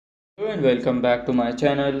Hello and welcome back to my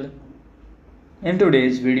channel. In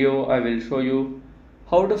today's video I will show you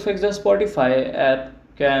how to fix the Spotify app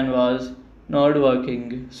canvas not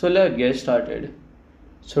working. So let's get started.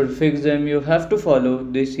 So to fix them you have to follow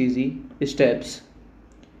these easy steps.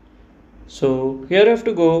 So here you have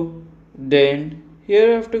to go, then here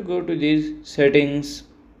you have to go to these settings.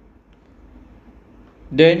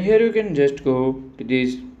 Then here you can just go to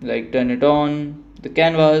this, like turn it on the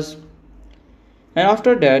canvas, and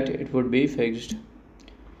after that it would be fixed.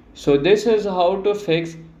 So this is how to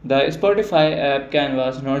fix the Spotify app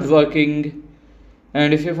canvas not working.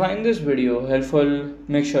 And if you find this video helpful,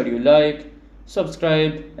 make sure you like,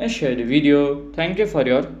 subscribe and share the video. Thank you for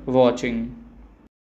your watching.